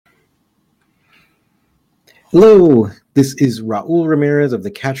Hello, this is Raul Ramirez of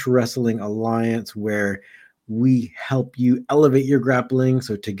the Catch Wrestling Alliance, where we help you elevate your grappling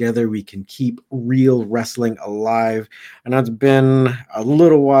so together we can keep real wrestling alive. And it's been a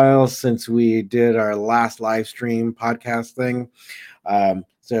little while since we did our last live stream podcast thing. Um,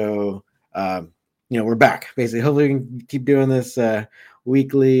 so, um, we're back basically. Hopefully, we can keep doing this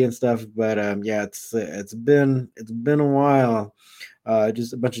weekly and stuff. But yeah, it's been a while.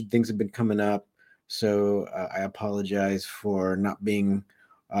 Just a bunch of things have been coming up, so I apologize for not being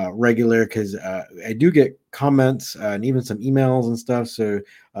regular because I do get comments and even some emails and stuff. So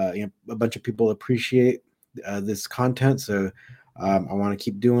a bunch of people appreciate this content. So I want to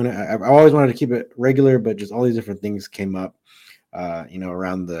keep doing it. I always wanted to keep it regular, but just all these different things came up.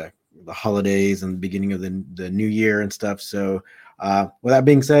 Around the holidays and the beginning of the new year and stuff. So with that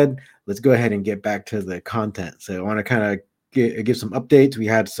being said, let's go ahead and get back to the content. So I want to kind of give some updates. We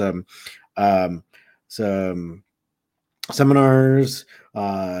had um, some seminars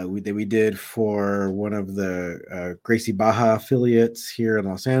that we did for one of the Gracie Baja affiliates here in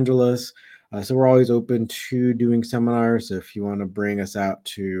Los Angeles. So we're always open to doing seminars. So if you want to bring us out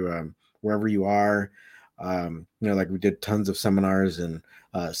to wherever you are, like we did tons of seminars in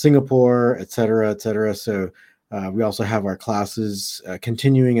Singapore, et cetera, et cetera. So we also have our classes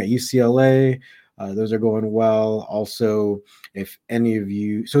continuing at UCLA. Those are going well. Also, if any of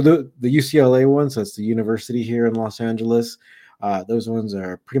you, so the UCLA ones, that's the university here in Los Angeles, those ones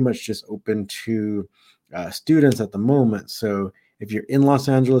are pretty much just open to students at the moment. So if you're in Los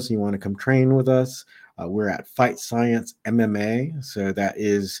Angeles and you want to come train with us, we're at Fight Science MMA. So that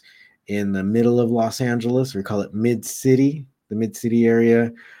is in the middle of Los Angeles. We call it Mid City, the Mid City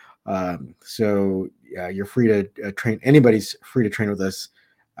area. So you're free to train. Anybody's free to train with us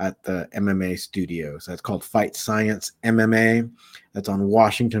at the MMA studio. So it's called Fight Science MMA. That's on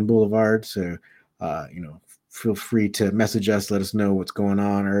Washington Boulevard. So, feel free to message us, let us know what's going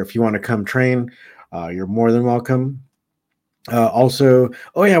on, or if you want to come train, you're more than welcome. Also,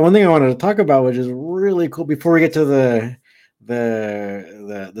 oh yeah, one thing I wanted to talk about, which is really cool, before we get to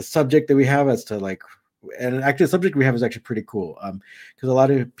the subject that we have as to like, and actually the subject we have is actually pretty cool, because a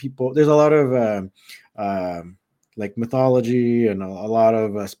lot of people, there's a lot of like mythology and a lot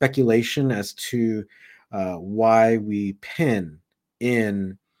of speculation as to why we pin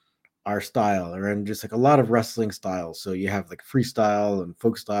in our style, or in just like a lot of wrestling styles. So you have like freestyle and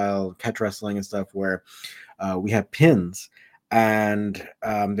folk style, catch wrestling and stuff, where we have pins. And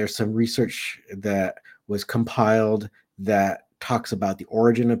there's some research that was compiled that talks about the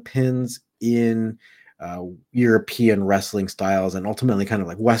origin of pins in European wrestling styles, and ultimately kind of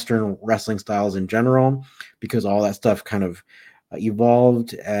like Western wrestling styles in general, because all that stuff kind of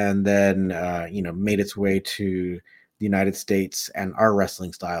evolved and then made its way to the United States and our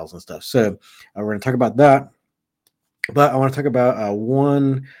wrestling styles and stuff. So we're going to talk about that, but I want to talk about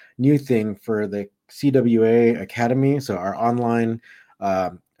one new thing for the CWA Academy. So our online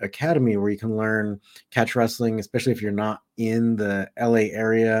academy where you can learn catch wrestling, especially if you're not in the LA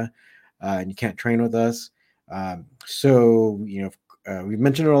area and you can't train with us. We've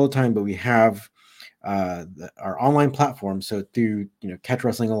mentioned it all the time, but we have our online platform. So through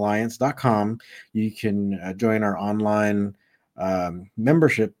catchwrestlingalliance.com, you can join our online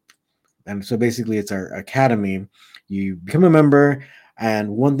membership. And so basically it's our academy. You become a member,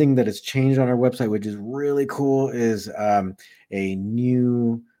 and one thing that has changed on our website, which is really cool, is a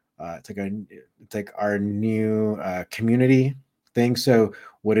new it's like our new community thing. So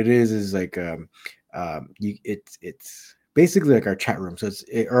what it is like it's basically like our chat room. So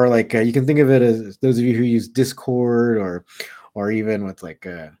or like you can think of it as those of you who use Discord, or even with like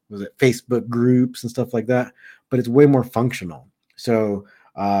was it Facebook groups and stuff like that, but it's way more functional. So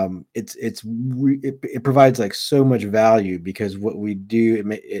it provides like so much value, because what we do,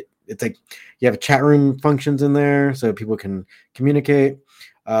 it's like you have chat room functions in there so people can communicate.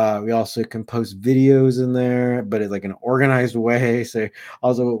 We also can post videos in there, but it's like an organized way. So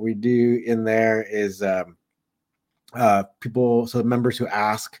also what we do in there is members who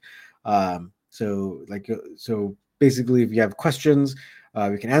ask, so basically if you have questions,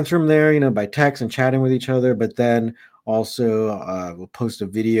 we can answer them there, by text and chatting with each other. But then also we'll post a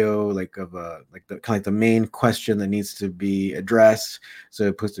video like of like the kind of like the main question that needs to be addressed.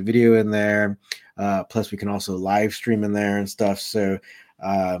 So post a video in there. Plus we can also live stream in there and stuff. So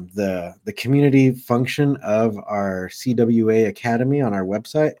the community function of our CWA Academy on our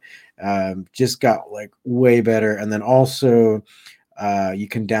website just got like way better. And then also you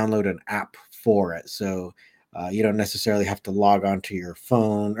can download an app for it. So you don't necessarily have to log onto your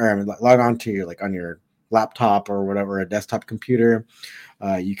phone, or log onto your on your laptop or whatever, a desktop computer.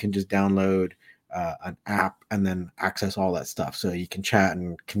 You can just download an app and then access all that stuff. So you can chat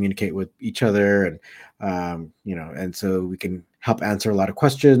and communicate with each other, and and so we can help answer a lot of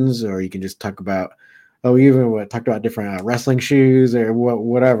questions, or you can just talk about, we even talked about different wrestling shoes or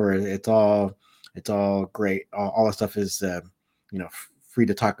whatever. It's all great. All the stuff is free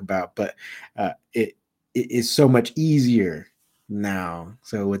to talk about, but it is so much easier now.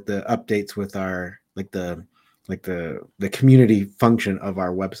 So with the updates with our the community function of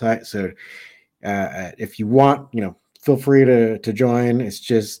our website. So if you want, feel free to join. It's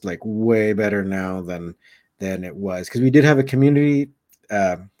just like way better now than it was, because we did have a community,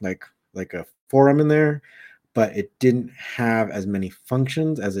 like a forum in there, but it didn't have as many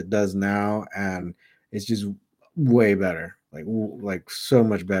functions as it does now, and it's just way better, like so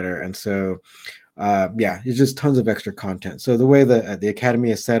much better. And so yeah, it's just tons of extra content. So the way that the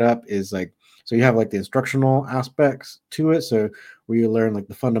academy is set up is like, so you have like the instructional aspects to it, so where you learn like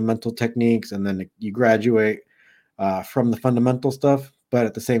the fundamental techniques, and then you graduate from the fundamental stuff. But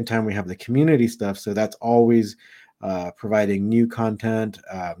at the same time, we have the community stuff, so that's always providing new content.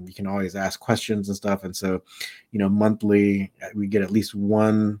 You can always ask questions and stuff, and so monthly we get at least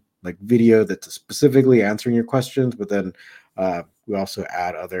one like video that's specifically answering your questions. But then we also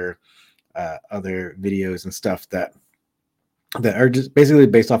add other videos and stuff that are just basically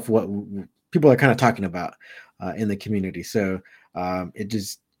based off what people are kind of talking about in the community. So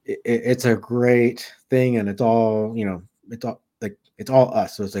it's a great thing, and it's all it's all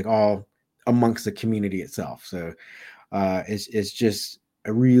us. So it's like all amongst the community itself. So it's just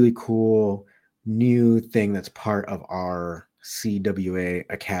a really cool new thing that's part of our CWA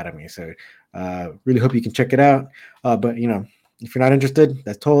Academy. So really hope you can check it out. But if you're not interested,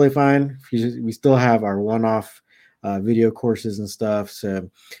 that's totally fine. We still have our one-off video courses and stuff. So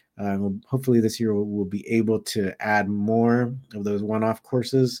hopefully this year we'll be able to add more of those one-off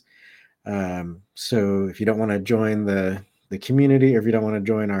courses. So if you don't want to join the community, or if you don't want to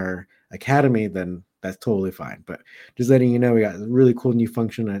join our academy, then that's totally fine. But just letting you know, we got a really cool new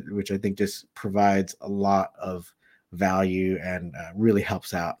function, which I think just provides a lot of value and really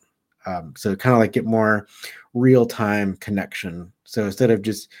helps out. So kind of like get more real-time connection. So instead of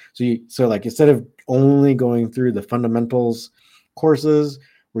just instead of only going through the fundamentals courses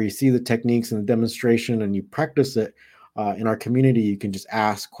where you see the techniques and the demonstration and you practice it, in our community, you can just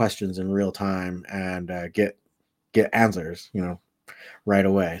ask questions in real time and get answers, right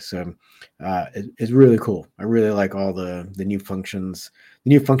away. So it's really cool. I really like all the new functions, the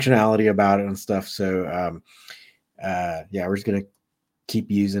new functionality about it and stuff. So yeah, we're just gonna keep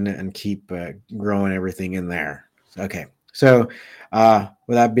using it and keep growing everything in there. Okay. So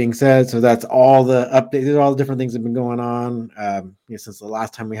with that being said, so that's all the updates. There's all the different things that have been going on since the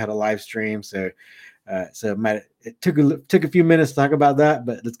last time we had a live stream. So it took a few minutes to talk about that,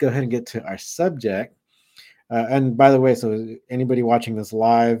 but let's go ahead and get to our subject. And by the way, so anybody watching this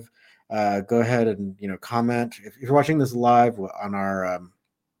live, go ahead and comment. If you're watching this live on our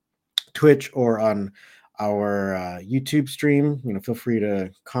Twitch or on our YouTube stream, feel free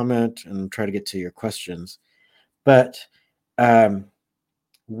to comment and try to get to your questions. But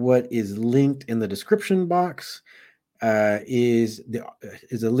what is linked in the description box is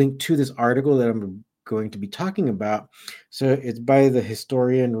a link to this article that I'm going to be talking about. So it's by the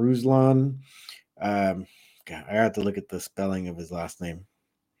historian Ruslan. God, I have to look at the spelling of his last name.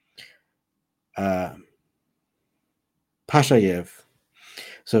 Pashayev.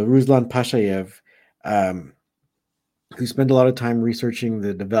 So Ruslan Pashayev, who spent a lot of time researching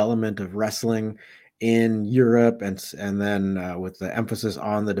the development of wrestling in Europe, and then with the emphasis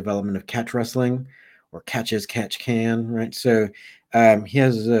on the development of catch wrestling, or catch as catch can, right? So he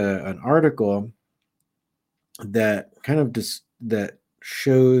has an article that kind of that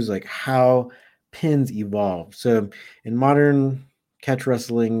shows like how pins evolve. So in modern catch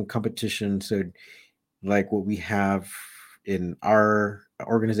wrestling competition, so like what we have in our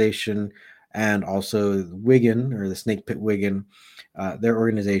organization, and also Wigan, or the Snake Pit Wigan, their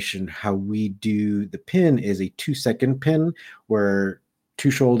organization, how we do the pin is a 2-second pin where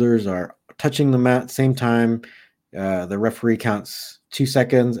two shoulders are touching the mat same time. The referee counts 2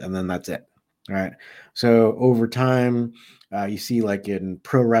 seconds, and then that's it. All right. So over time, you see like in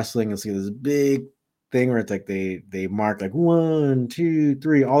pro wrestling, you'll see this big thing where it's like they mark like 1, 2,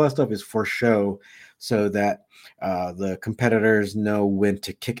 3. All that stuff is for show, so that the competitors know when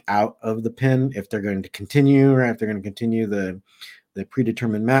to kick out of the pin if they're going to continue, or if they're going to continue the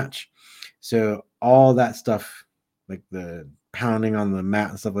predetermined match. So all that stuff, like the pounding on the mat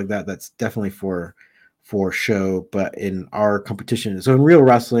and stuff like that, that's definitely for show. But in our competition, so in real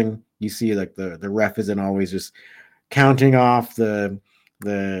wrestling, you see like the ref isn't always just counting off the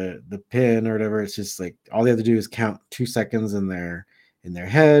the pin or whatever. It's just like all they have to do is count 2 seconds in their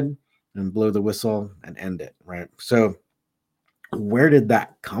head and blow the whistle and end it, right? So where did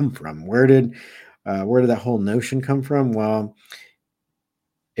that come from? Where did that whole notion come from? Well,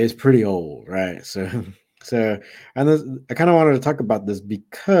 it's pretty old, right? So and this, I kind of wanted to talk about this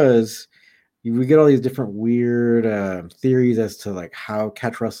because we get all these different weird theories as to like how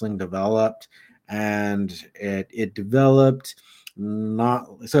catch wrestling developed, and it developed not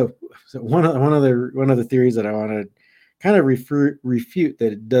so. So one of the theories that I want to kind of refute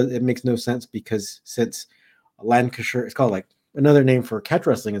that it makes no sense, because since Lancashire, it's called like another name for catch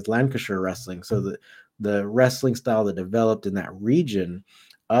wrestling is Lancashire wrestling. So the wrestling style that developed in that region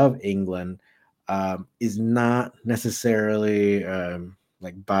of England is not necessarily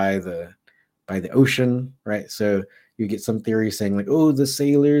like by the ocean, right? So you get some theory saying like, oh, the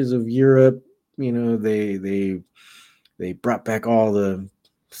sailors of Europe, they brought back all the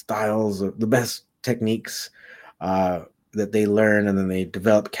styles of the best techniques uh, that they learned, and then they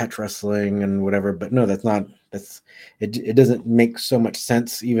developed catch wrestling and whatever. But no, that's it. It doesn't make so much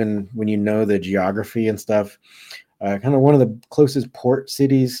sense, even when you know the geography and stuff. Kind of one of the closest port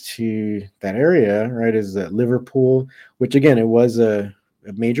cities to that area, right, is Liverpool, which again, it was a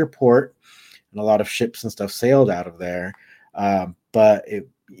major port, and a lot of ships and stuff sailed out of there. But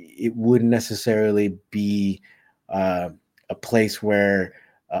it wouldn't necessarily be uh, a place where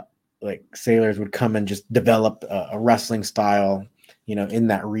like sailors would come and just develop a wrestling style, in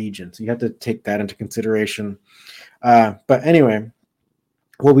that region. So you have to take that into consideration. But anyway,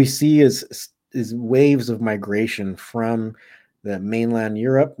 what we see is waves of migration from the mainland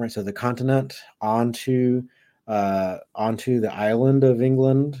Europe, right, so the continent, onto the island of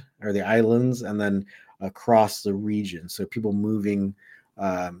England, or the islands, and then across the region. So people moving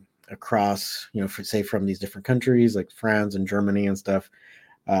across, say from these different countries like France and Germany and stuff,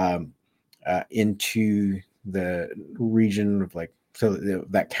 um, into the region of like, so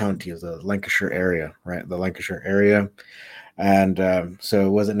that county is the Lancashire area, right? The Lancashire area. And so it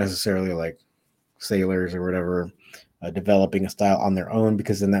wasn't necessarily like sailors or whatever developing a style on their own,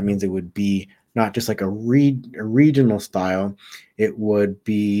 because then that means it would be not just like a regional style, it would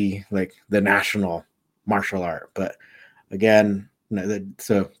be like the national martial art. But again,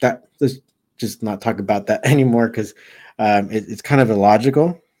 so that, let's just not talk about that anymore, because it's kind of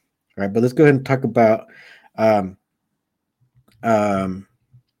illogical, right? But let's go ahead and talk about um, um,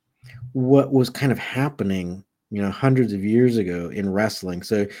 what was kind of happening, hundreds of years ago in wrestling.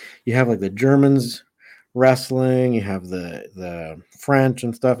 So you have like the Germans wrestling, you have the French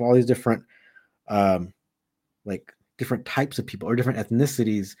and stuff, all these different um, like different types of people or different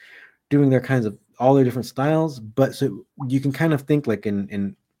ethnicities doing their kinds of all their different styles. But so you can kind of think like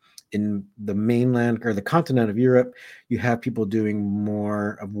in the mainland or the continent of Europe, you have people doing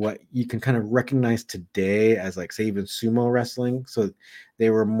more of what you can kind of recognize today as like, say, even sumo wrestling. So they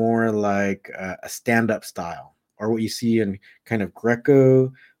were more like a stand-up style, or what you see in kind of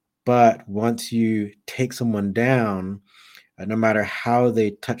Greco. But once you take someone down, no matter how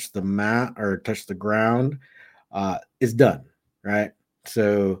they touch the mat or touch the ground, is done, right?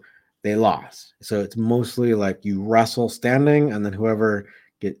 So they lost. So it's mostly like you wrestle standing, and then whoever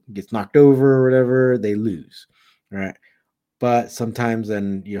gets knocked over or whatever, they lose, right? But sometimes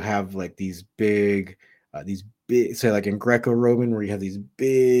then you have like these big, say like in Greco-Roman, where you have these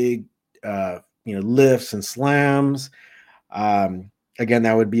big, lifts and slams. Again,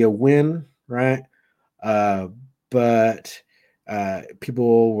 that would be a win, right? Uh, but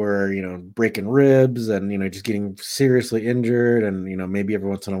people were, breaking ribs and, just getting seriously injured. And, maybe every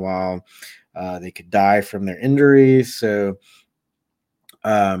once in a while they could die from their injuries. So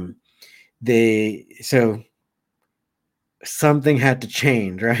um, so something had to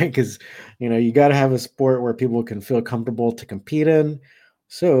change, right? Because, you got to have a sport where people can feel comfortable to compete in.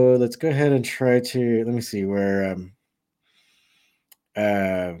 So let's go ahead and try to, let me see where,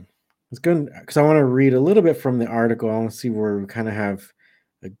 uh, let's go, because I want to read a little bit from the article. I want to see where we kind of have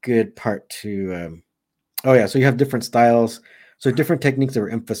a good part to, oh yeah, so you have different styles, so different techniques that were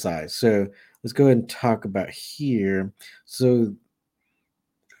emphasized. So let's go ahead and talk about here. So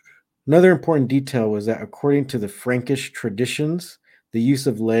another important detail was that according to the Frankish traditions, the use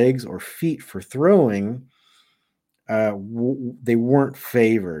of legs or feet for throwing, they weren't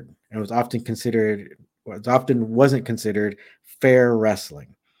favored, and often wasn't considered fair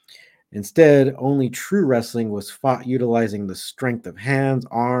wrestling. Instead, only true wrestling was fought utilizing the strength of hands,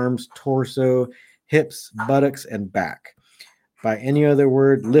 arms, torso, hips, buttocks, and back. By any other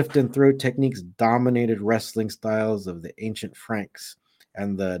word, lift and throw techniques dominated wrestling styles of the ancient Franks,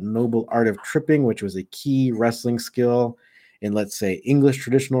 and the noble art of tripping, which was a key wrestling skill in, let's say, English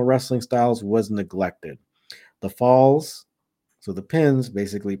traditional wrestling styles was neglected. The falls, so the pins,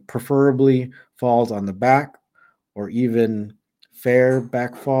 basically preferably falls on the back or even fair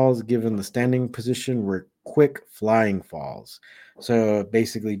back falls given the standing position were quick flying falls. So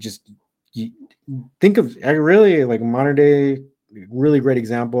basically just you think of really like modern day really great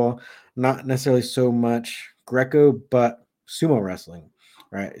example, not necessarily so much Greco but sumo wrestling,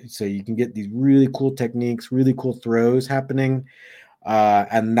 right? So you can get these really cool techniques, really cool throws happening,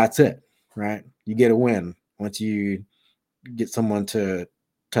 and that's it, right? You get a win once you get someone to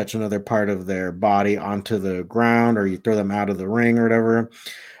touch another part of their body onto the ground, or you throw them out of the ring or whatever.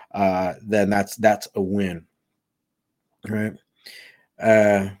 Then that's a win, right?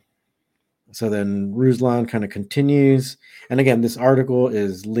 Uh, so then Ruslan kind of continues, and again, this article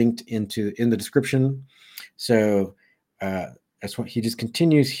is linked in the description. So that's what he just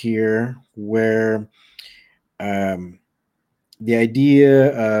continues here, where um, the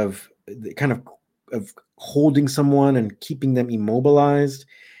idea of the kind of holding someone and keeping them immobilized,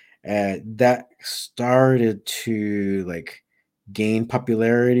 that started to like gain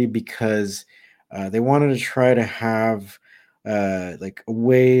popularity because they wanted to try to have like a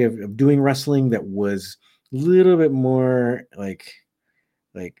way of doing wrestling that was a little bit more like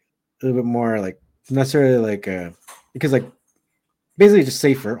a little bit more like necessarily like because like basically just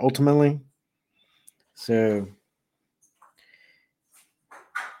safer ultimately. So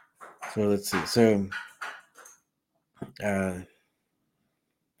let's see. So uh,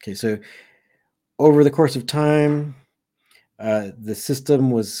 okay, so over the course of time, the system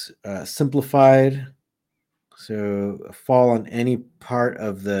was simplified. So a fall on any part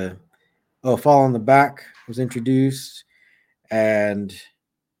of the fall on the back was introduced, and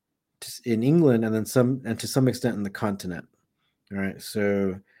in England, and then some, and to some extent in the continent. All right,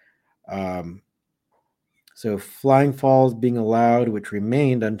 um, so flying falls being allowed, which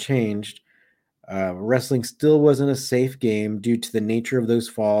remained unchanged. Wrestling still wasn't a safe game due to the nature of those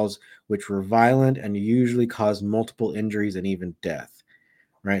falls, which were violent and usually caused multiple injuries and even death.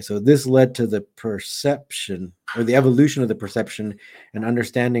 Right. So this led to the perception or the evolution of the perception and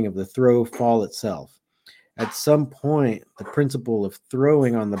understanding of the throw fall itself. At some point, the principle of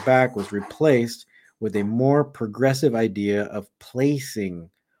throwing on the back was replaced with a more progressive idea of placing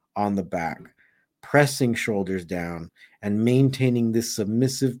on the back, pressing shoulders down, and maintaining this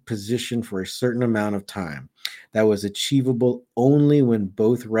submissive position for a certain amount of time. That was achievable only when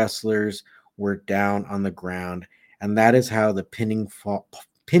both wrestlers were down on the ground, and that is how the pinning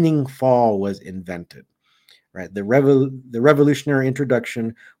fall was invented. Right, the revolutionary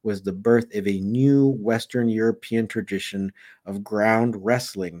introduction was the birth of a new Western European tradition of ground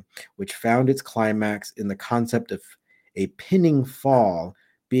wrestling, which found its climax in the concept of a pinning fall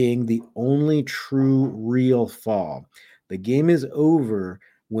being the only true real fall. The game is over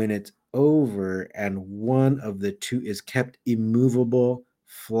when it's over and one of the two is kept immovable,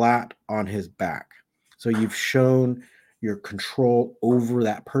 flat on his back. So you've shown your control over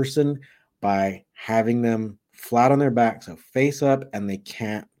that person by having them flat on their back, so face up, and they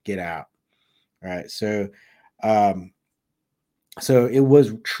can't get out. All right, um, so it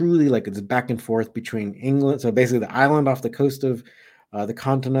was truly like it's back and forth between England, so basically the island off the coast of the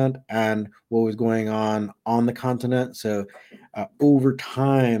continent, and what was going on the continent. So over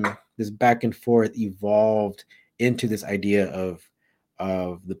time, this back and forth evolved into this idea of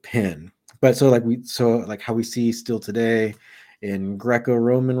the pin. But so like how we see still today in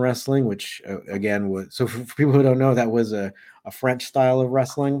Greco-Roman wrestling, which again was, so for people who don't know, that was a French style of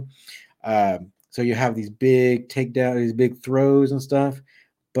wrestling. So you have these big takedowns, these big throws and stuff,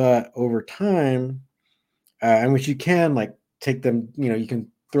 but over time, in which you can like take them, you can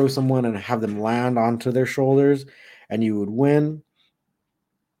throw someone and have them land onto their shoulders, and you would win.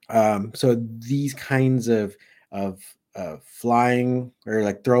 So these kinds of flying or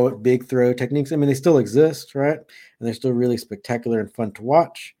like big throw techniques, I mean, they still exist, right? And they're still really spectacular and fun to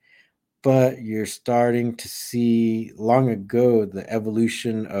watch. But you're starting to see long ago the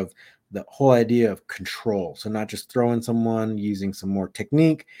evolution of the whole idea of control. So not just throwing someone, using some more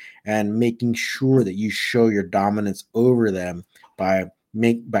technique and making sure that you show your dominance over them by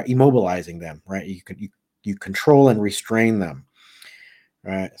immobilizing them, right? You control and restrain them.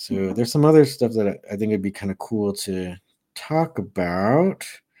 Right. So there's some other stuff that I think it'd be kind of cool to talk about.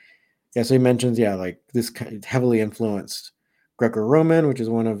 Yeah. So he mentions, yeah, like this heavily influenced Greco-Roman, which is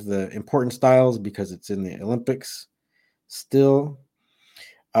one of the important styles because it's in the Olympics still.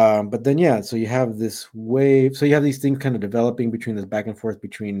 But then, yeah, so you have this wave. So you have these things kind of developing between this back and forth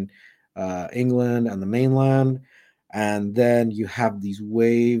between England and the mainland. And then you have these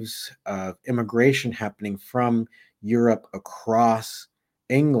waves of immigration happening from Europe across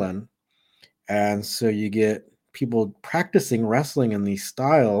England. And so you get people practicing wrestling in these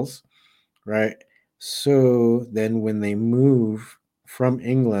styles, right? So then when they move from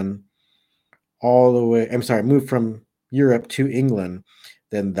England all the way, I'm sorry, move from Europe to England,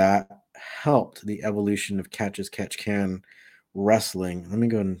 then that helped the evolution of catch as catch can wrestling. Let me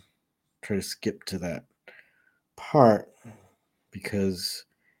go and try to skip to that part because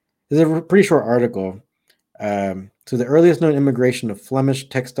this is a pretty short article. So the earliest known immigration of Flemish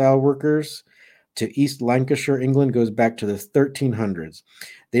textile workers to East Lancashire, England, goes back to the 1300s.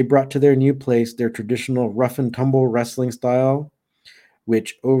 They brought to their new place their traditional rough and tumble wrestling style,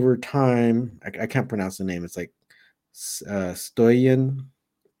 which over time, I can't pronounce the name. It's like Stoyan.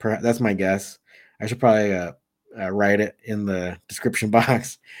 That's my guess. I should probably write it in the description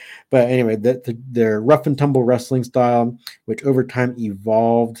box. But anyway, their rough and tumble wrestling style, which over time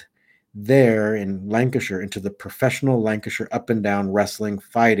evolved there in Lancashire into the professional Lancashire up and down wrestling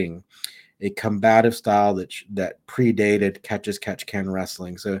fighting, a combative style that predated catch as catch can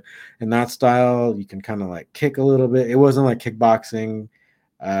wrestling. So in that style, you can kind of like kick a little bit. It wasn't like kickboxing,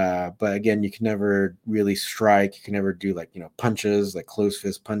 but again, you can never really strike. You can never do like punches, like closed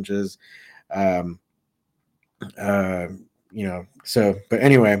fist punches. Um, So, but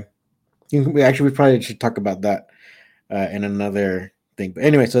anyway, we probably should talk about that in another thing. But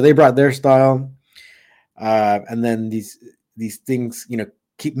anyway, so they brought their style, and then these things,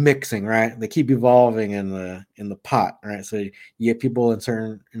 keep mixing, right? They keep evolving in the pot, right? So you get people in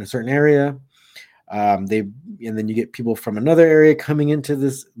a certain area, and then you get people from another area coming into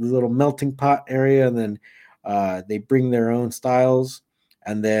this little melting pot area, and then they bring their own styles,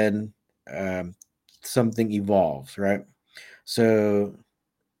 and then something evolves, right? So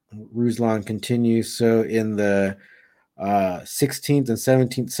Ruslan continues. So in the 16th and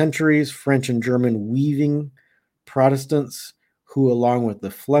 17th centuries, French and German weaving Protestants, who, along with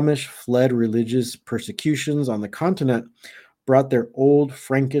the Flemish, fled religious persecutions on the continent, brought their old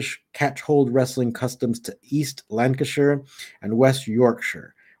Frankish catch-hold wrestling customs to East Lancashire and West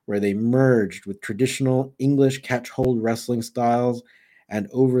Yorkshire, where they merged with traditional English catch-hold wrestling styles. And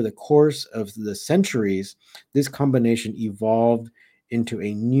over the course of the centuries, this combination evolved into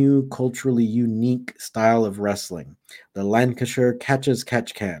a new culturally unique style of wrestling, the Lancashire catch as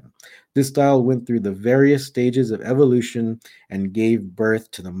catch can. This style went through the various stages of evolution and gave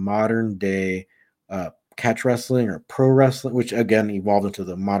birth to the modern day catch wrestling or pro wrestling, which again evolved into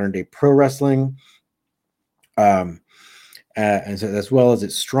the modern day pro wrestling. And so, as well as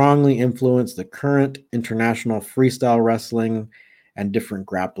it strongly influenced the current international freestyle wrestling and different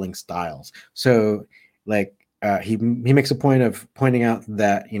grappling styles. So, like, he makes a point of pointing out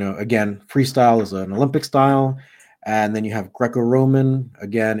that again, freestyle is an Olympic style, and then you have Greco-Roman.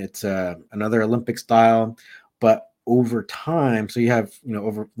 Again, it's another Olympic style, but over time, so you have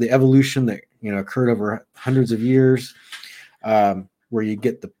over the evolution that occurred over hundreds of years, where you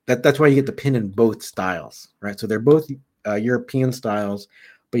get that's why you get the pin in both styles, right? So they're both European styles,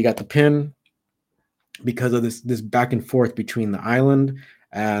 but you got the pin because of this back and forth between the island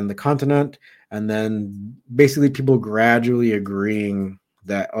and the continent, and then basically people gradually agreeing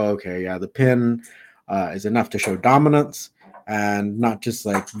that okay, yeah, the pin is enough to show dominance and not just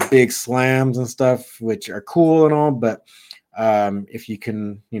like big slams and stuff, which are cool and all, but if you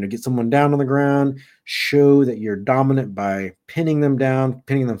can get someone down on the ground, show that you're dominant by pinning them down,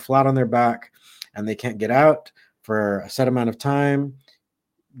 pinning them flat on their back, and they can't get out for a set amount of time,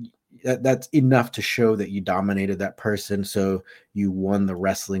 that's enough to show that you dominated that person, so you won the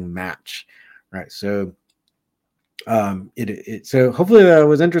wrestling match, right? So so hopefully that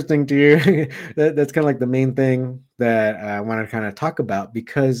was interesting to you. That's kind of like the main thing that I want to kind of talk about,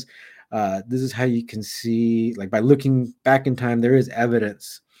 because this is how you can see, like by looking back in time, there is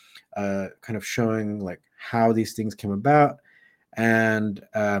evidence kind of showing like how these things came about. And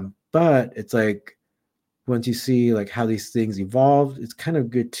but it's like once you see like how these things evolved, it's kind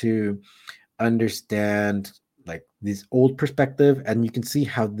of good to understand like this old perspective, and you can see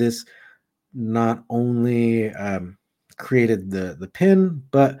how this not only created the pin,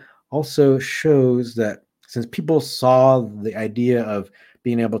 but also shows that since people saw the idea of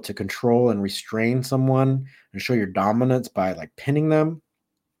being able to control and restrain someone and show your dominance by like pinning them,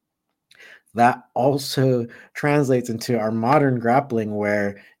 that also translates into our modern grappling,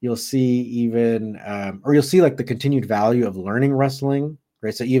 where you'll see even or you'll see like the continued value of learning wrestling,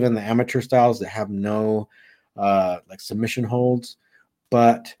 right? So even the amateur styles that have no like submission holds,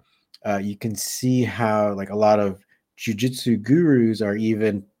 but you can see how like a lot of jujitsu gurus are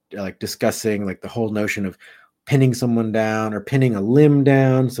even like discussing like the whole notion of pinning someone down or pinning a limb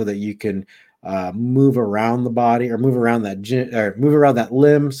down so that you can move around the body or move around or move around that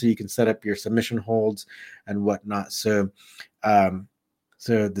limb, so you can set up your submission holds and whatnot. So,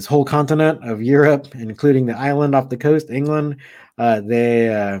 so this whole continent of Europe, including the island off the coast, England,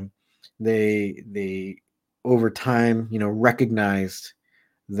 they over time, recognized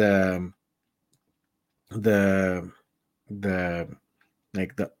the the the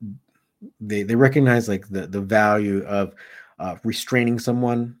like they recognize like the value of restraining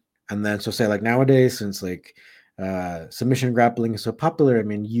someone. And then so say like nowadays, since like submission grappling is so popular, I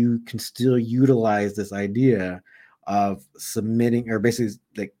mean, you can still utilize this idea of submitting, or basically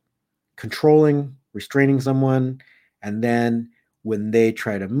like controlling, restraining someone, and then when they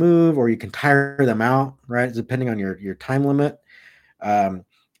try to move, or you can tire them out, right, depending on your time limit, um,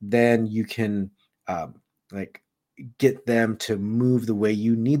 then you can like get them to move the way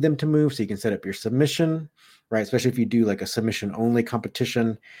you need them to move, so you can set up your submission, right? Especially if you do like a submission only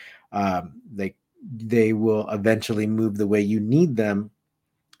competition, they will eventually move the way you need them,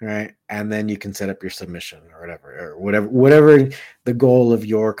 right? And then you can set up your submission or whatever the goal of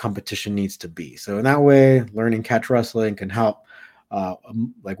your competition needs to be. So in that way, learning catch wrestling can help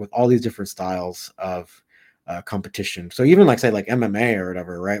like with all these different styles of competition. So even like say like MMA or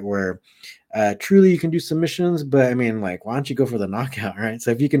whatever, right, where truly you can do submissions, but I mean, like, why don't you go for the knockout, right?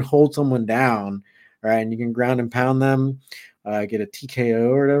 So if you can hold someone down, right, and you can ground and pound them, get a TKO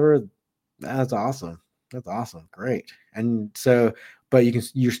or whatever, that's awesome. That's awesome. Great. And so, but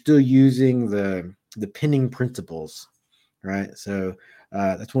you're still using the pinning principles, right? So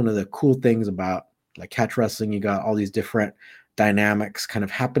that's one of the cool things about like catch wrestling. You got all these different dynamics kind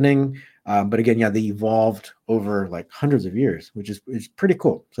of happening. But again, yeah, they evolved over like hundreds of years, which is pretty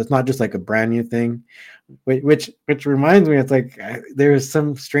cool. So it's not just like a brand new thing, which reminds me, it's like there was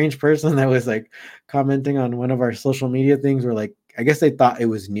some strange person that was like commenting on one of our social media things where like I guess they thought it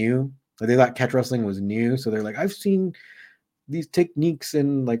was new. Like they thought catch wrestling was new, so they're like, I've seen these techniques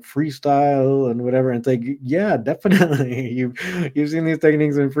in like freestyle and whatever. And it's like, yeah, definitely, you've seen these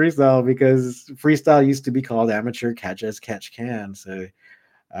techniques in freestyle, because freestyle used to be called amateur catch as catch can. So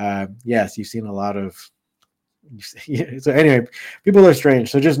yes, you've seen a lot of. So anyway, people are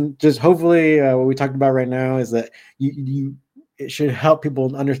strange. So just hopefully, what we talked about right now is that you it should help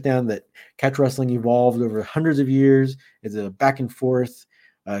people understand that catch wrestling evolved over hundreds of years. It's a back and forth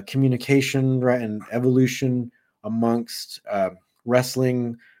communication, right, and evolution amongst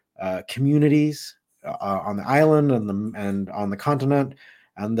wrestling communities on the island and on the continent.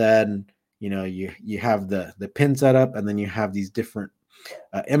 And then you have the pin setup, and then you have these different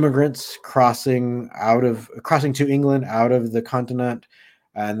immigrants crossing to England out of the continent,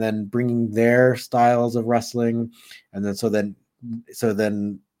 and then bringing their styles of wrestling. And then so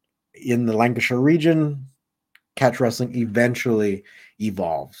then in the Lancashire region, catch wrestling eventually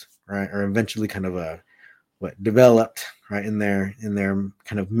evolved, right, or eventually kind of developed, right, in their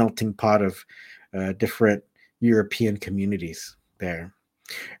kind of melting pot of different European communities there.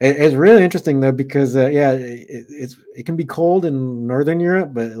 It's really interesting though, because yeah, it can be cold in Northern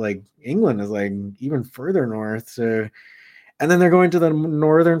Europe, but like England is like even further north. So, and then they're going to the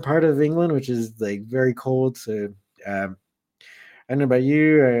northern part of England, which is like very cold. So, um, I don't know about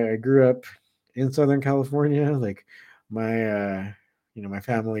you. I grew up in Southern California. Like my, my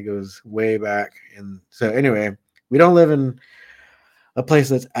family goes way back, and so anyway, we don't live in a place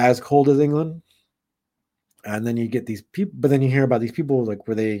that's as cold as England. And then you get these people, but then you hear about these people like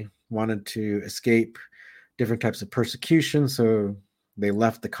where they wanted to escape different types of persecution, so they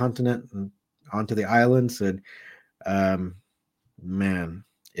left the continent and onto the islands. Said, um, "Man,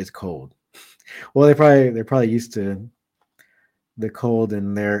 it's cold." Well, they're probably used to the cold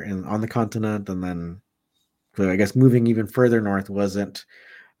in there and on the continent, and then so I guess moving even further north wasn't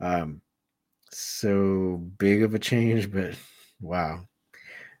um, so big of a change. But wow.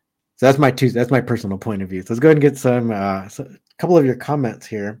 So that's my personal point of view. So let's go ahead and get a couple of your comments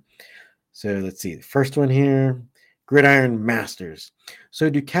here. So let's see. The first one here, Gridiron Masters. So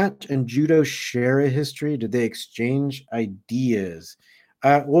do catch and judo share a history? Did they exchange ideas?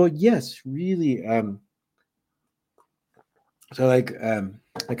 Well, yes, really. So like kind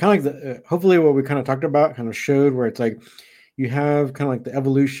of like the hopefully what we kind of talked about kind of showed where it's like you have kind of like the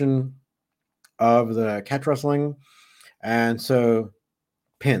evolution of the catch wrestling, and so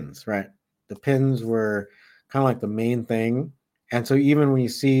pins, right? The pins were kind of like the main thing. And so even when you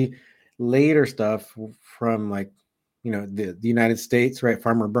see later stuff from like, the United States, right?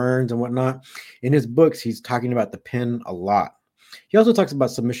 Farmer Burns and whatnot, in his books, he's talking about the pin a lot. He also talks about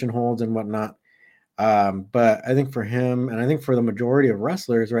submission holds and whatnot. But I think for him, and I think for the majority of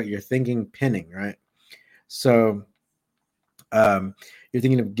wrestlers, right, you're thinking pinning, right? So, um, you're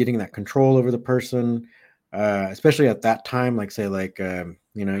thinking of getting that control over the person, especially at that time, like say like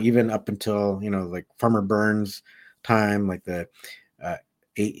even up until like Farmer Burns time, like the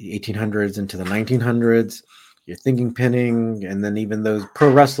 1800s into the 1900s. You're thinking pinning, and then even those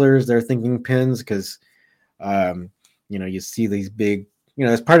pro wrestlers, they're thinking pins because you see these big,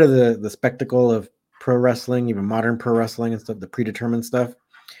 as part of the spectacle of pro wrestling, even modern pro wrestling and stuff, the predetermined stuff.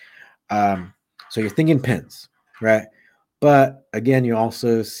 So you're thinking pins, right? But again, you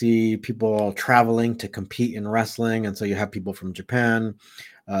also see people traveling to compete in wrestling, and so you have people from Japan.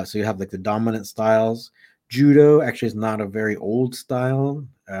 So you have like the dominant styles. Judo actually is not a very old style,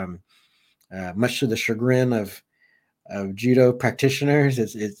 much to the chagrin of judo practitioners.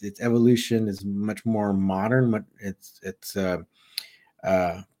 Its evolution is much more modern.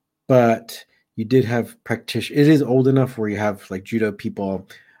 But you did have practitioners. It is old enough where you have like judo people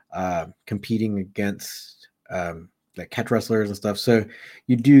competing against like catch wrestlers and stuff. So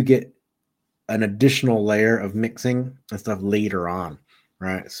you do get an additional layer of mixing and stuff later on,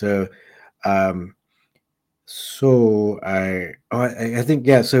 right? So, I think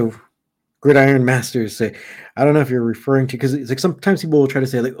yeah. So Gridiron Masters say, I don't know if you're referring to, because it's like sometimes people will try to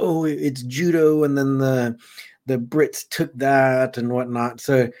say like, oh, it's judo, and then the Brits took that and whatnot.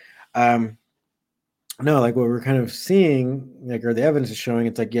 So no, like what we're kind of seeing, like, or the evidence is showing,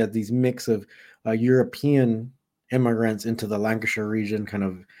 it's like, yeah, these mix of European immigrants into the Lancashire region, kind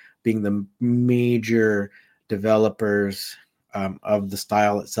of being the major developers of the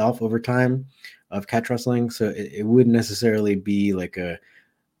style itself over time of catch wrestling. So it wouldn't necessarily be like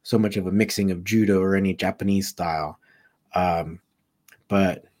so much of a mixing of judo or any Japanese style,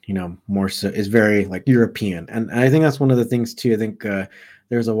 but more so is very like European, and I think that's one of the things too. I think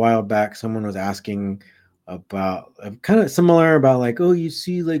there's a while back someone was asking about kind of similar about like, oh, you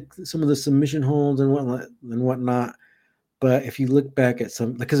see like some of the submission holds and whatnot. But if you look back at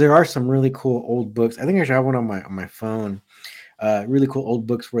some, because there are some really cool old books. I think I have one on my phone. Really cool old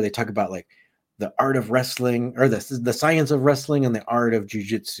books where they talk about like the art of wrestling, or the science of wrestling and the art of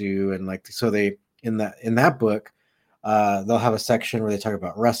jujitsu, and like so they in that book they'll have a section where they talk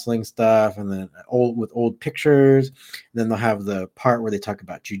about wrestling stuff, and then old pictures. And then they'll have the part where they talk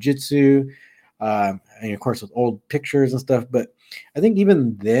about jujitsu, and of course with old pictures and stuff. But I think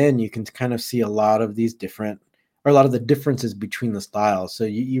even then you can kind of see a lot of these different, or a lot of the differences between the styles. So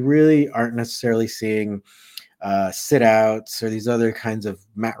you really aren't necessarily seeing sit outs or these other kinds of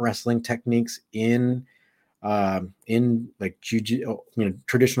mat wrestling techniques in like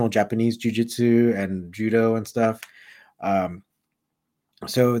traditional Japanese jujitsu and judo and stuff. Um,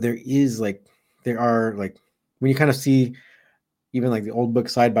 so there are like, when you kind of see even like the old book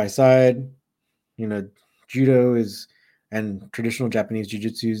side by side, judo is, and traditional Japanese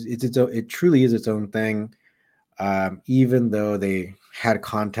jujitsu, it truly is its own thing. Even though they had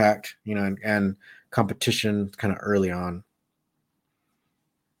contact, and competition kind of early on.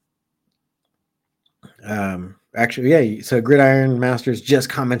 Actually, yeah. So Gridiron Masters just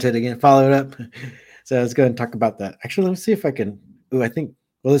commented again, followed up. So let's go and talk about that. Actually, let me see if I can. Oh, I think.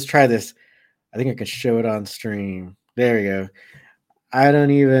 Well, let's try this. I think I can show it on stream. There we go. I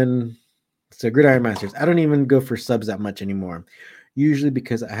don't even. So Gridiron Masters, I don't even go for subs that much anymore. Usually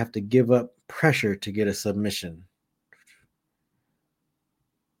because I have to give up pressure to get a submission.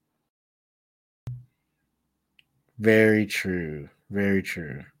 Very true. Very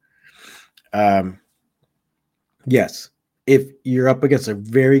true. Yes, if you're up against a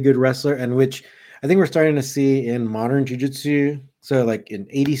very good wrestler, and which I think we're starting to see in modern jiu-jitsu. So like in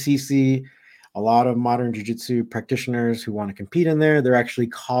ADCC, a lot of modern jiu-jitsu practitioners who want to compete in there, they're actually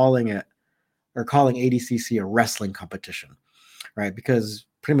calling ADCC a wrestling competition, right? Because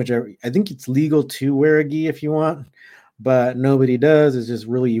pretty much I think it's legal to wear a gi if you want, but nobody does. It's just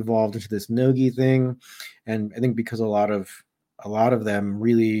really evolved into this no-gi thing. And I think because a lot of them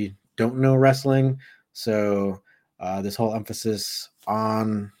really don't know wrestling, so this whole emphasis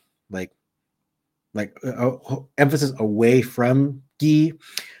on like emphasis away from gi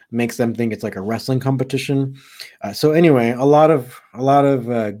makes them think it's like a wrestling competition. So anyway, a lot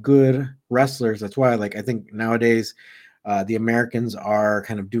of good wrestlers. That's why, like, I think nowadays the Americans are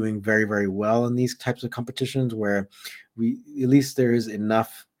kind of doing very, very well in these types of competitions, where at least there is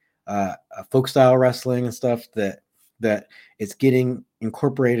enough folk style wrestling and stuff that it's getting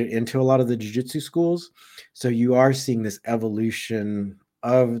incorporated into a lot of the jiu-jitsu schools. So you are seeing this evolution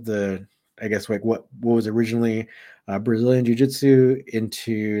of I guess like what was originally Brazilian jiu-jitsu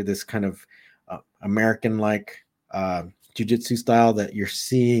into this kind of American-like jiu-jitsu style that you're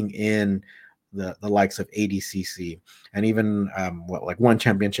seeing in the likes of ADCC, and even like one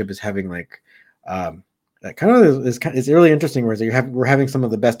championship is having like that kind of is really interesting. Where we're having some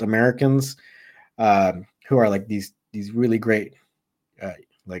of the best Americans who are like these really great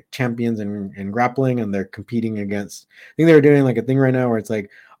like champions in grappling, and they're competing against. I think they're doing like a thing right now where it's like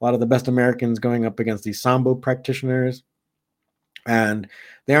a lot of the best Americans going up against these sambo practitioners, and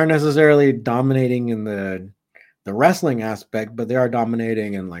they aren't necessarily dominating in the wrestling aspect, but they are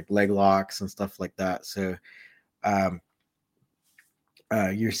dominating in like leg locks and stuff like that. So um,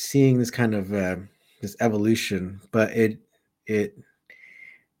 you're seeing this kind of this evolution, but it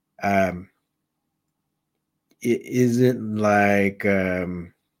um, it isn't like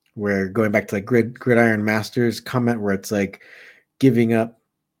we're going back to like Gridiron Masters comment where it's like giving up.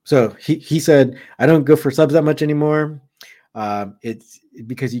 So he said, I don't go for subs that much anymore. It's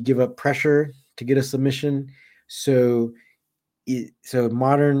because you give up pressure to get a submission. So so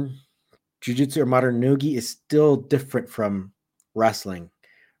modern jiu-jitsu or modern nogi is still different from wrestling,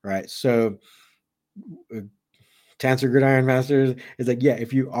 right? So to answer Gridiron Masters, is like, yeah,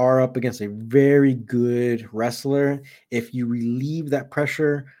 if you are up against a very good wrestler, if you relieve that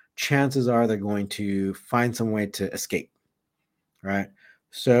pressure, chances are they're going to find some way to escape, right?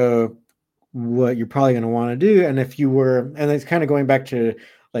 So what you're probably going to want to do, and if you were, and it's kind of going back to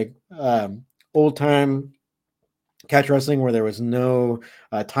like old time catch wrestling where there was no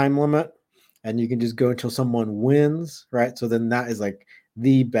time limit and you can just go until someone wins, right? So then that is like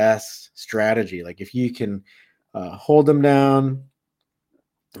the best strategy. Like if you can hold them down,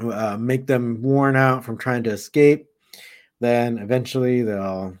 make them worn out from trying to escape, then eventually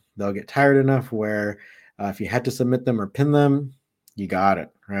they'll get tired enough where if you had to submit them or pin them, you got it,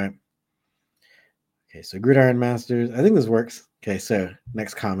 right? Okay, so Gridiron Masters, I think this works. Okay, so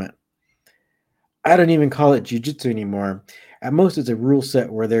next comment. I don't even call it jiu-jitsu anymore. At most, it's a rule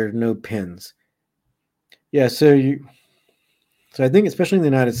set where there are no pins. Yeah, so I think especially in the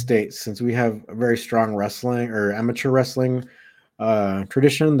United States, since we have a very strong wrestling or amateur wrestling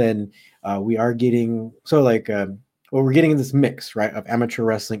tradition, then we are getting well, we're getting this mix, right, of amateur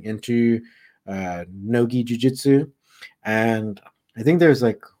wrestling into nogi jiu-jitsu, and I think there's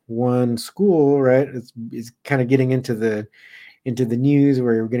like one school, right, it's kind of getting into the news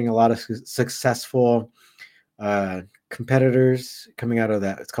where you're getting a lot of successful competitors coming out of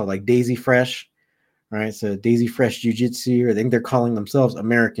that. It's called like Daisy Fresh, right? So Daisy Fresh Jiu-Jitsu, or I think they're calling themselves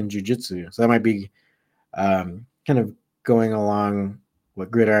American Jiu-Jitsu. So that might be kind of going along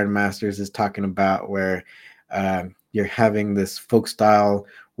what Gridiron Masters is talking about, where you're having this folk style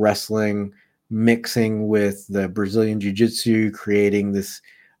wrestling mixing with the Brazilian Jiu-Jitsu, creating this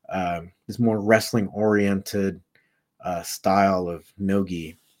this more wrestling oriented style of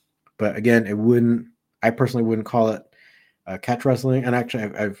nogi. But again, I personally wouldn't call it catch wrestling. And actually,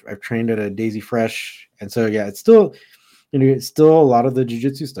 I've trained at a Daisy Fresh, and so yeah, it's still it's still a lot of the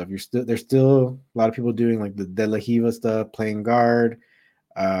jiu-jitsu stuff. There's still a lot of people doing like the De La Hiva stuff, playing guard.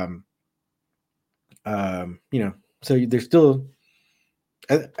 Um, so there's still.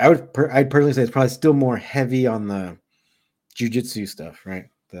 I'd personally say it's probably still more heavy on the jiu-jitsu stuff, right?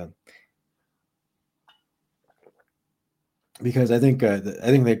 Because I think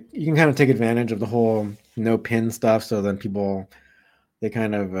that you can kind of take advantage of the whole no pin stuff. So then people they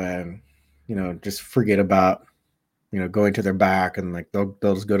kind of just forget about going to their back, and like they'll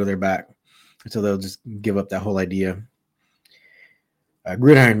just go to their back, so they'll just give up that whole idea.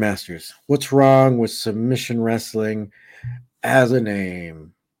 Gridiron Masters, what's wrong with submission wrestling as a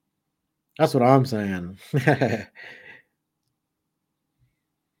name? That's what I'm saying.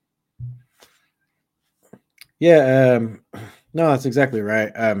 Yeah, no, that's exactly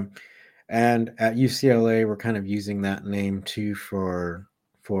right. And at UCLA, we're kind of using that name too for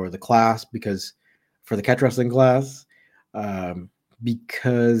the class, because for the catch wrestling class, um,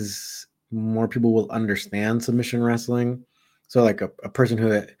 because more people will understand submission wrestling. So like a person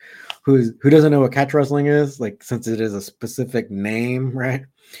who doesn't know what catch wrestling is, like since it is a specific name, right?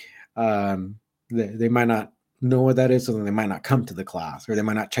 Um, they might not know what that is, so then they might not come to the class or they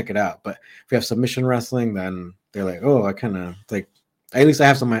might not check it out. But if we have submission wrestling, then they're like, oh, I kind of like at least I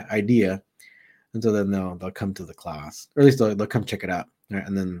have some idea, and so then they'll come to the class, or at least they'll come check it out, right?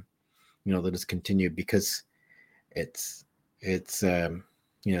 And then they'll just continue because it's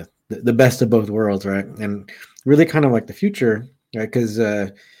the best of both worlds, right? And really kind of like the future, right? Because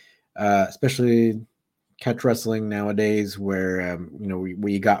especially catch wrestling nowadays, where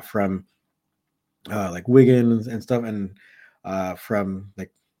we got from like Wiggins and stuff, and from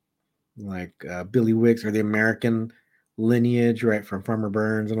Billy Wicks, or the American lineage, right, from Farmer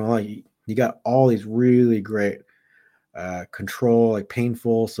Burns and all that. You got all these really great control, like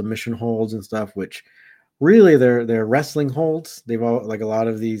painful submission holds and stuff, which really they're wrestling holds. They've all like a lot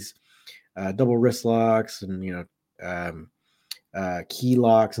of these double wrist locks and key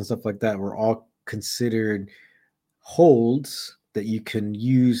locks and stuff like that were all considered holds that you can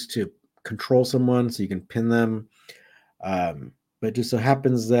use to control someone, so you can pin them. But it just so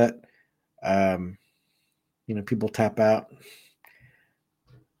happens that people tap out.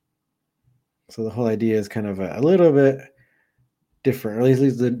 So the whole idea is kind of a little bit different, or at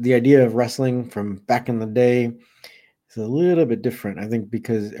least the idea of wrestling from back in the day is a little bit different, I think,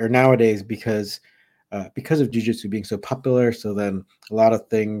 nowadays because of jiu-jitsu being so popular. So then a lot of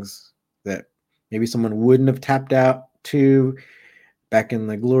things that maybe someone wouldn't have tapped out to back in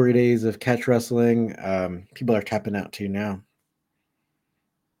the glory days of catch wrestling, people are tapping out to now,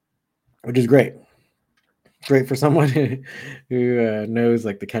 which is great. Great for someone who knows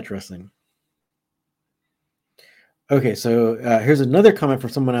like the catch wrestling. Okay, so here's another comment from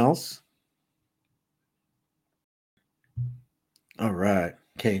someone else. All right.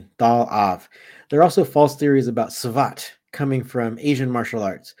 Okay, Dal Av. There are also false theories about Savat coming from Asian martial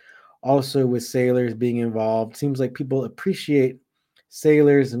arts. Also, with sailors being involved, seems like people appreciate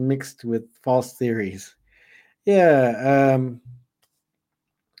sailors mixed with false theories. Yeah,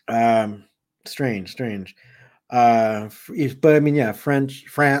 strange. But I mean, yeah,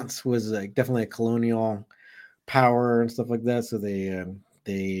 France was like definitely a colonial power and stuff like that. So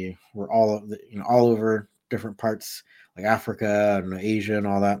they were all over different parts like Africa and Asia and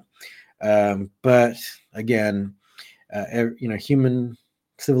all that. But again, human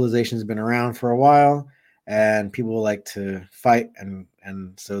civilization has been around for a while, and people like to fight, and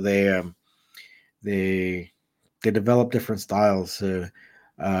so they develop different styles. So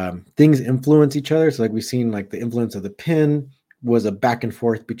things influence each other. So like we've seen, like the influence of the pin was a back and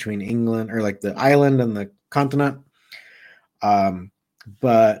forth between England, or like the island and the continent.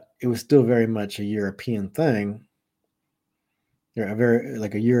 But it was still very much a European thing. A very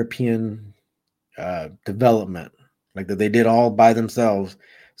like a European development, like that they did all by themselves.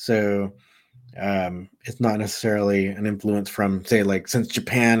 So it's not necessarily an influence from, say, like since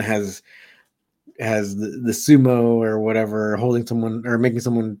Japan has the sumo or whatever, holding someone or making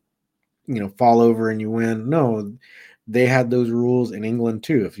someone fall over and you win. No, they had those rules in England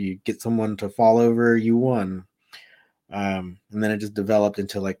too. If you get someone to fall over, you won. And then it just developed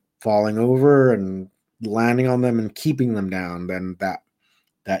into like falling over and landing on them and keeping them down. Then that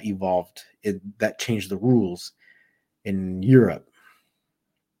evolved. That changed the rules in Europe.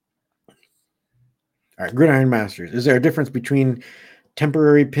 All right, Gridiron Masters. Is there a difference between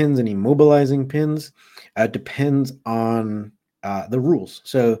temporary pins and immobilizing pins? Depends on the rules.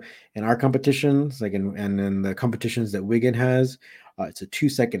 So in our competitions, like and in the competitions that Wigan has, it's a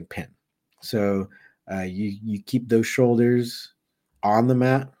 2-second pin. So you keep those shoulders on the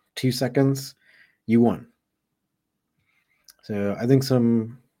mat 2 seconds, you won. So I think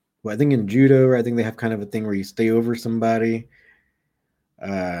I think in judo, I think they have kind of a thing where you stay over somebody.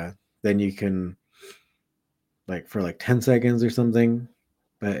 Then you can like for like 10 seconds or something,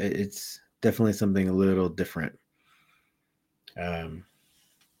 but it's definitely something a little different. But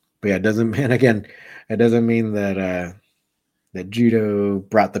yeah, it doesn't mean that that judo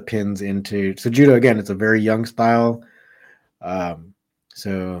brought the pins into. So judo, again, it's a very young style.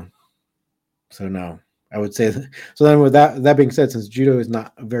 So no, I would say that. So then with that being said, since judo is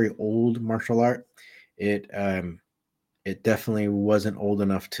not a very old martial art, it definitely wasn't old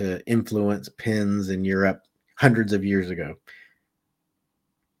enough to influence pins in Europe hundreds of years ago.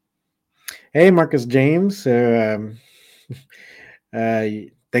 Hey, Marcus James. So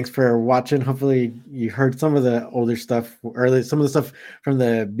thanks for watching. Hopefully you heard some of the older stuff, or some of the stuff from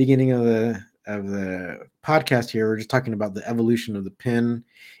the beginning of the podcast here. We're just talking about the evolution of the pin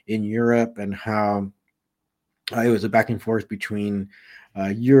in Europe and how it was a back and forth between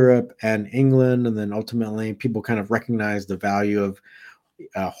Europe and England, and then ultimately people kind of recognized the value of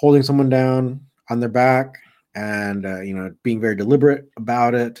holding someone down on their back and being very deliberate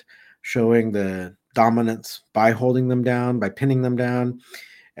about it, showing the dominance by holding them down, by pinning them down.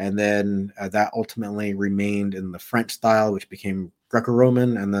 And then that ultimately remained in the French style, which became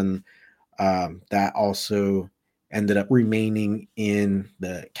Greco-Roman. And then that also ended up remaining in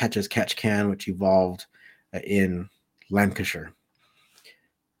the catch as catch can, which evolved in Lancashire.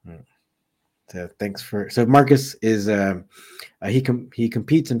 So so Marcus is he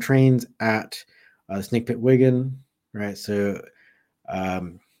competes and trains at Snake Pit Wigan, right? So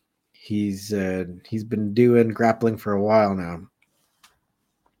he's been doing grappling for a while now.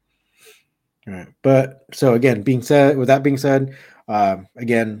 All right, but so again, with that being said,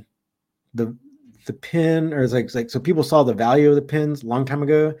 again, the pin, or it's like so people saw the value of the pins a long time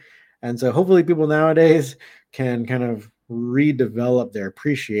ago, and so hopefully people nowadays can kind of redevelop their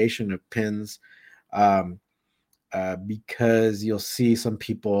appreciation of pins. Um, because you'll see some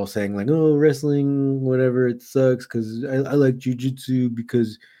people saying like, "Oh, wrestling, whatever, it sucks," because I like jujitsu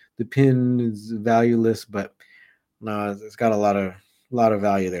because the pin is valueless. But no, it's got a lot of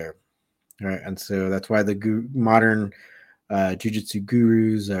value there, right? And so that's why the modern jujitsu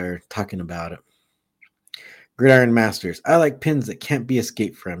gurus are talking about it. Gridiron Masters. I like pins that can't be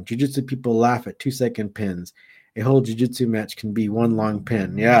escaped from. Jiu-jitsu people laugh at 2-second pins. A whole jiu-jitsu match can be one long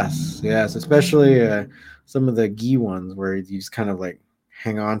pin. Yes, yes, especially some of the gi ones where you just kind of like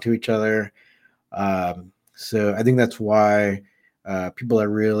hang on to each other. So I think that's why people are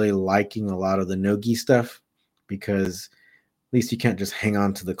really liking a lot of the no gi stuff, because at least you can't just hang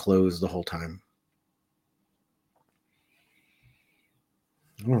on to the clothes the whole time.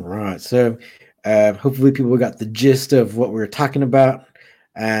 All right. So hopefully people got the gist of what we are talking about.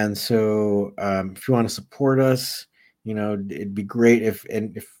 And so if you want to support us, it'd be great if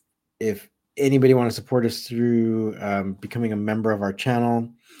anybody want to support us through becoming a member of our channel,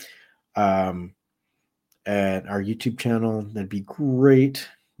 at our YouTube channel, that'd be great.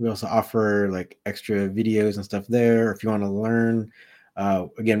 We also offer like extra videos and stuff there. If you want to learn,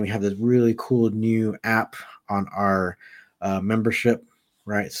 again, we have this really cool new app on our membership,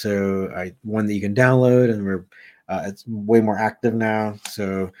 right? So one that you can download, and it's way more active now.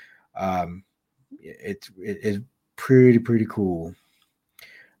 So it's pretty cool.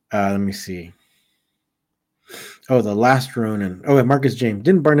 Let me see. Oh, the last Ronin. Oh, and Marcus James.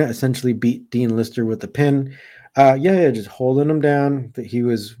 Didn't Barnett essentially beat Dean Lister with the pin? Yeah, just holding him down. That he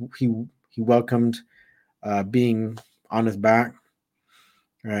welcomed being on his back,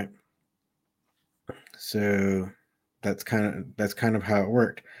 right? So that's kind of how it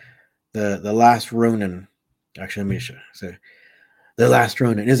worked. The last Ronin. Actually, let me show. So the last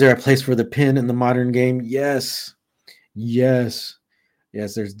Ronin. Is there a place for the pin in the modern game? Yes, yes.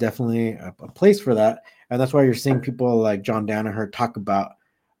 Yes, there's definitely a place for that, and that's why you're seeing people like John Danaher talk about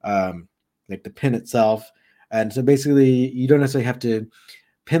like the pin itself. And so basically, you don't necessarily have to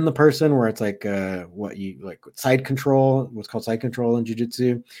pin the person where it's like what you like side control, what's called side control in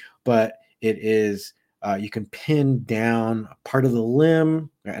jiu-jitsu, but it is you can pin down a part of the limb,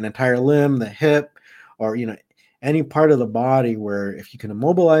 an entire limb, the hip, or any part of the body where if you can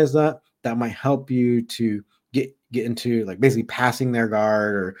immobilize that, that might help you to get into like basically passing their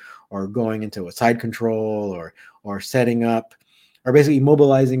guard, or going into a side control, or setting up, or basically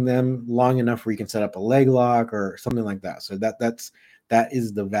immobilizing them long enough where you can set up a leg lock or something like that. So that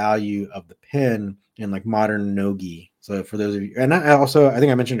is the value of the pin in like modern nogi. So for those of you, and I think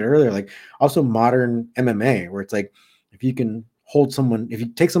I mentioned it earlier, like also modern MMA, where it's like if you can hold someone, if you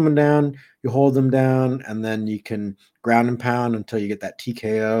take someone down, you hold them down, and then you can ground and pound until you get that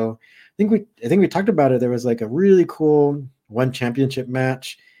TKO. I think we talked about it. There was like a really cool one championship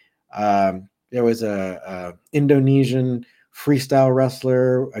match. There was a Indonesian freestyle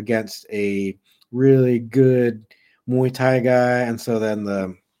wrestler against a really good Muay Thai guy, and so then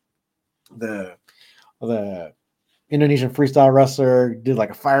the the Indonesian freestyle wrestler did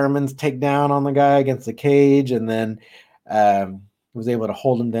like a fireman's takedown on the guy against the cage, and then was able to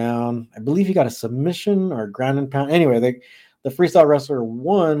hold him down. I believe he got a submission or a ground and pound. Anyway, the freestyle wrestler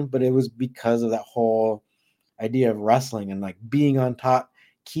won, but it was because of that whole idea of wrestling and like being on top,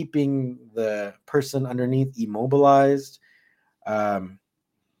 keeping the person underneath immobilized. Um,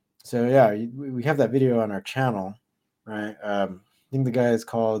 so yeah, we have that video on our channel, right? I think the guy is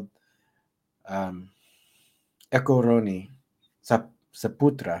called um, Eko Roni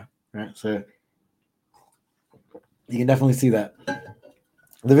Saputra, right? So you can definitely see that.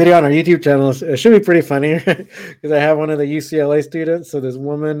 The video on our YouTube channel it should be pretty funny because I have one of the UCLA students. So this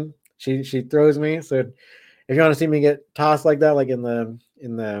woman, she throws me. So if you want to see me get tossed like that, like in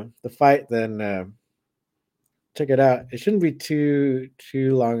the fight, then check it out. It shouldn't be too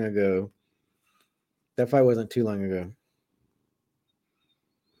long ago. That fight wasn't too long ago.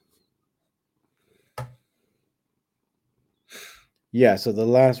 Yeah, so the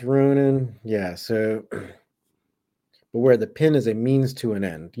last Ronin. Yeah, so but where the pin is a means to an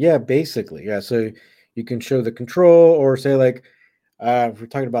end. Yeah, basically. Yeah, so you can show the control, or say like if we're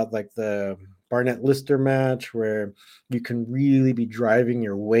talking about like the Barnett Lister match where you can really be driving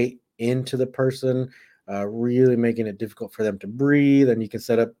your weight into the person, really making it difficult for them to breathe, and you can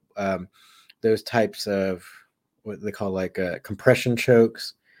set up those types of what they call like compression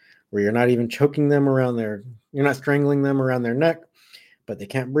chokes, where you're not even choking them around you're not strangling them around their neck, but they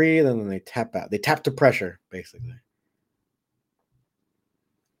can't breathe, and then they tap out. They tap to pressure, basically.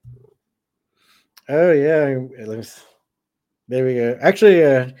 Oh yeah, there we go.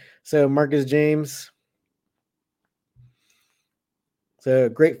 Actually, so Marcus James, So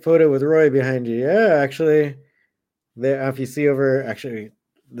great photo with Roy behind you. Yeah, actually, there. If you see over, actually,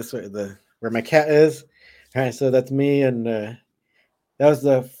 this way, the where my cat is. All right, so that's me, and that was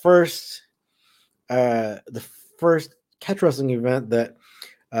the first catch wrestling event that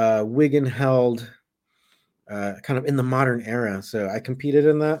Wigan held, kind of in the modern era. So I competed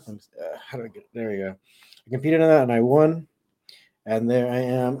in that. How do I get there? We go. I competed in that, and I won. And there I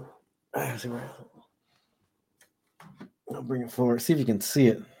am. See where I'll bring it forward. See if you can see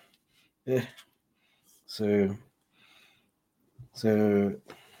it. Yeah. So, so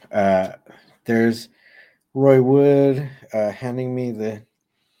uh, there's Roy Wood handing me the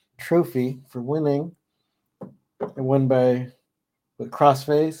trophy for winning. I won by with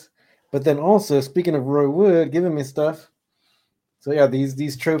Crossface. But then also, speaking of Roy Wood giving me stuff. So yeah,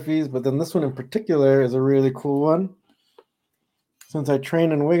 these trophies. But then this one in particular is a really cool one. Since I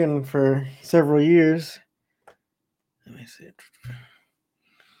trained in Wigan for several years. Let me see it.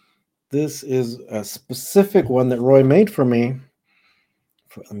 This is a specific one that Roy made for me.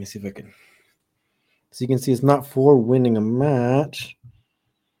 Let me see if I can. So you can see it's not for winning a match.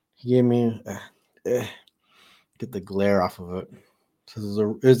 He gave me get the glare off of it.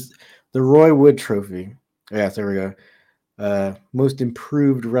 So it's the Roy Wood Trophy. Yeah, there we go. Most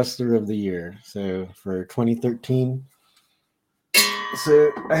improved wrestler of the year. So for 2013.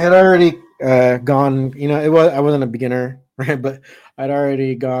 So I had already gone. I wasn't a beginner, right? But I'd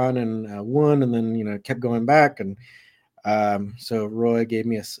already gone and won, and then kept going back, and so Roy gave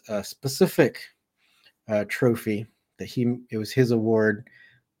me a specific trophy that it was his award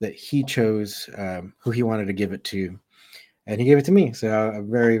that he chose, who he wanted to give it to, and he gave it to me. So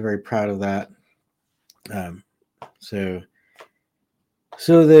I'm very, very proud of that. Um, so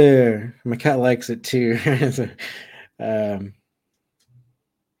there, my cat likes it too. So,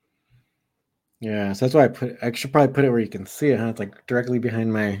 yeah, so that's why I should probably put it where you can see it, huh? It's like directly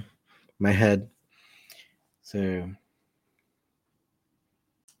behind my head. So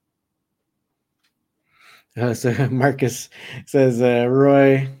so Marcus says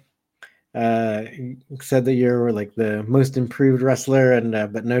Roy said that you're like the most improved wrestler, and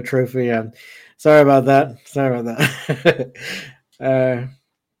but no trophy. Sorry about that. Sorry about that.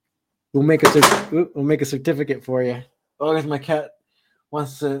 We'll make a certificate for you. Oh, because my cat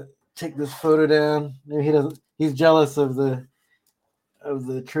wants to take this photo down. Maybe he doesn't. He's jealous of the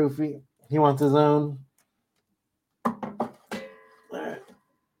trophy. He wants his own. All right.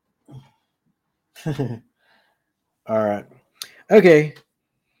 All right. Okay.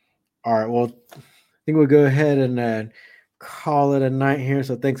 All right. Well, I think we'll go ahead and call it a night here.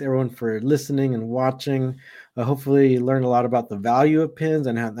 So thanks everyone for listening and watching. Hopefully you learned a lot about the value of pins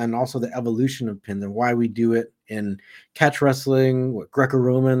and also the evolution of pins and why we do it in catch wrestling,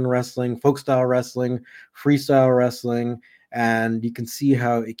 Greco-Roman wrestling, folk style wrestling, freestyle wrestling. And you can see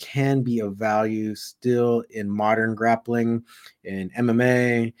how it can be of value still in modern grappling, in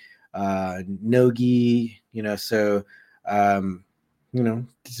MMA, no-gi, so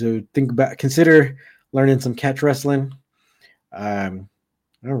so consider learning some catch wrestling. All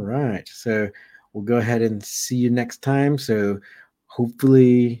right, so we'll go ahead and see you next time. So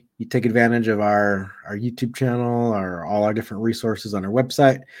hopefully you take advantage of our YouTube channel or all our different resources on our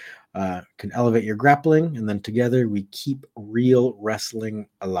website. Can elevate your grappling, and then together we keep real wrestling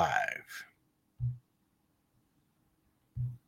alive.